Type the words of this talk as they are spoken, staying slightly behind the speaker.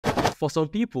For some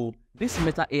people, this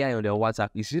Meta AI on their WhatsApp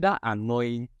is either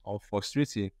annoying or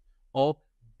frustrating, or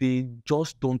they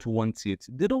just don't want it.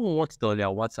 They don't want it on their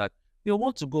WhatsApp. They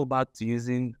want to go back to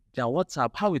using their WhatsApp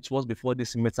how it was before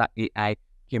this Meta AI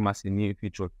came as a new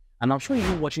feature. And I'm sure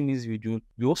you watching this video,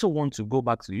 you also want to go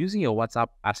back to using your WhatsApp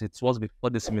as it was before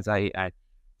this Meta AI.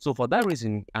 So for that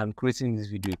reason, I'm creating this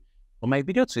video. For my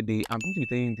video today, I'm going to be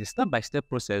telling you the step-by-step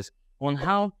process on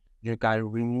how you can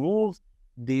remove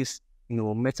this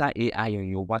Meta AI on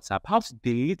your WhatsApp, how to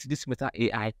delete this Meta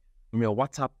AI from your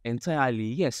WhatsApp entirely.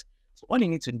 Yes. So all you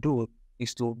need to do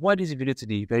is to watch this video to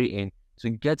the very end to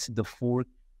get the full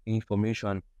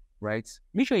information, right?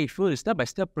 Make sure you follow the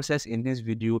step-by-step process in this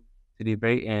video to the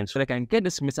very end so that I can get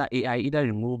this Meta AI either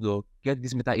removed or get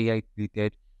this Meta AI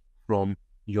deleted from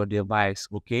your device.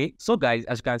 Okay. So guys,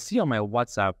 as you can see on my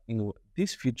WhatsApp,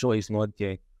 this feature is not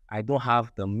there. I don't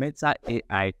have the Meta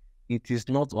AI. It is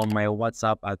not on my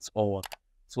WhatsApp at all.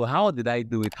 So how did I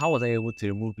do it? How was I able to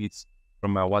remove it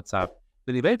from my WhatsApp?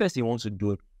 So the very first thing you want to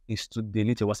do is to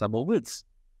delete your WhatsApp. But wait,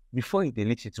 before you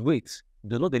delete it, wait,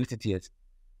 do not delete it yet.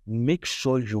 Make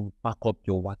sure you back up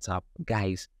your WhatsApp.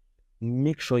 Guys,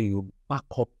 make sure you back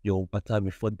up your WhatsApp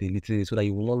before deleting it so that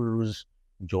you will not lose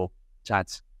your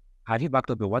chats. Have you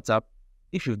backed up your WhatsApp?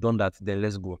 If you've done that, then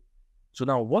let's go. So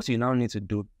now what you now need to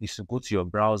do is to go to your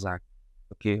browser.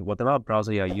 Okay, whatever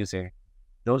browser you are using,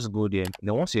 just go there.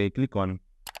 Then once you click on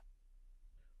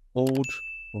old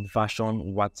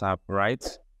version WhatsApp, right?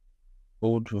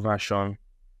 Old version,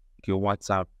 okay,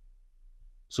 WhatsApp.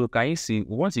 So can you see,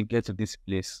 once you get to this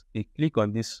place, you click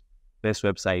on this first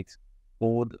website,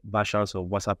 old versions of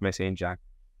WhatsApp Messenger.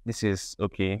 This is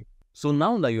okay. So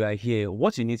now that you are here,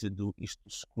 what you need to do is to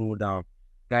scroll down.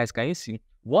 Guys, can you see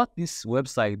what this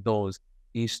website does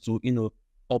is to,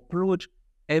 upload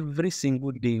every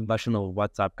single day version of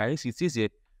WhatsApp. Can you see it says here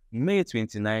May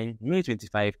 29, May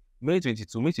 25, May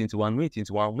 22, May 21, May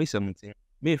 21, May 17,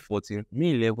 May 14,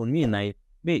 May 11, May 9,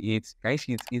 May 8. Can you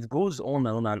see it? It goes on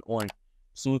and on and on.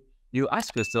 So you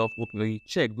ask yourself, okay,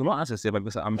 check. Do not ask yourself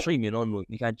because I'm sure you may not know.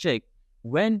 You can check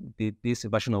when did this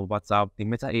version of WhatsApp, the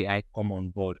Meta AI, come on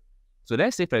board. So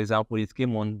let's say, for example, it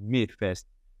came on May 1st.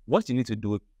 What you need to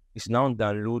do is now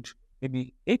download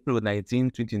maybe April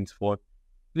 19, 2024.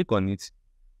 Click on it.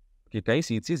 Okay, can you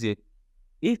see it says here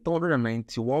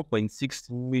 891.6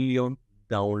 million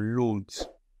downloads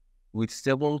with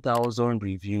 7,000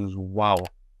 reviews. Wow.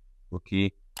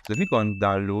 Okay, so click on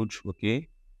download. Okay,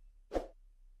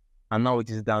 and now it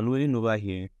is downloading over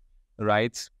here,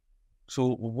 right?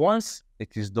 So once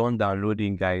it is done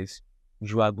downloading, guys,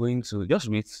 you are going to just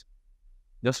wait.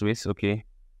 Okay, it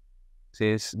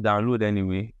says download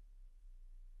anyway.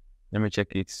 Let me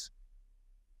check it.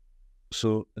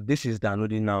 So this is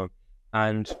downloading now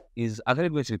and is actually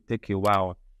going to take a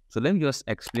while. So let me just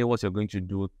explain what you're going to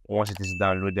do once it is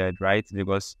downloaded, right?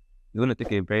 Because it's going to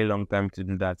take a very long time to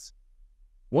do that.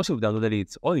 Once you've downloaded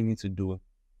it, all you need to do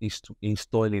is to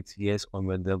install it, yes, on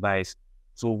your device.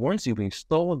 So once you've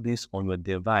installed this on your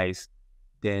device,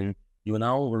 then you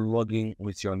now log in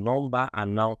with your number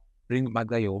and now bring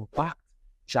back your back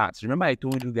chat. Remember I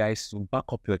told you guys to back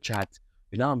up your chat.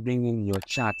 You now bring in your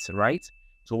chat, right?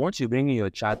 So once you bring in your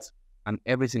chat and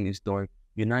everything is done,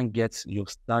 you now get your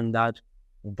standard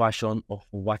version of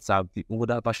WhatsApp, the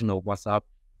older version of WhatsApp,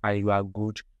 and you are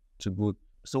good to go.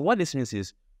 So what this means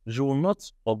is you will not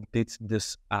update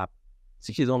this app.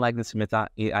 Since you don't like this Meta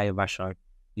AI version,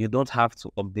 you don't have to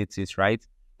update it, right?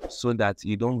 So that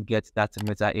you don't get that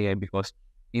Meta AI because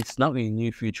it's now a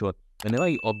new feature. Whenever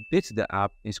you update the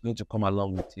app, it's going to come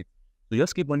along with it. So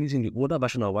just keep on using the older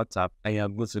version of WhatsApp and you're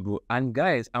good to go. And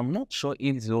guys, I'm not sure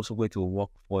if it's also going to work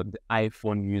for the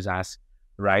iPhone users,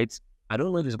 right? I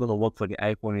don't know if it's going to work for the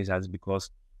iPhone users because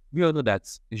we all know that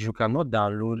you cannot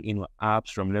download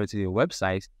apps from let's say a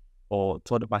website or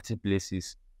third-party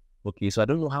places. Okay, so I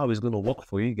don't know how it's going to work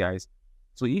for you guys.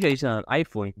 So if you're using an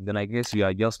iPhone, then I guess you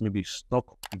are just maybe stuck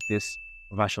with this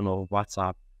version of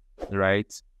WhatsApp,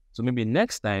 right? So maybe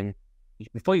next time,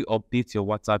 before you update your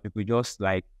WhatsApp, you could just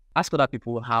like ask other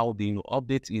people how the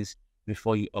update is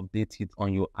before you update it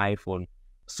on your iPhone.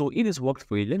 So if this worked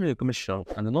for you, let me know in the comment section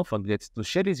and do not forget to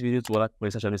share this video to other people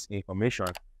research on this information.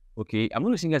 Okay, I'm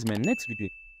going to see you guys in my next video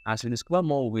as we discover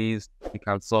more ways we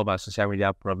can solve our social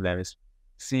media problems.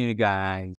 See you guys.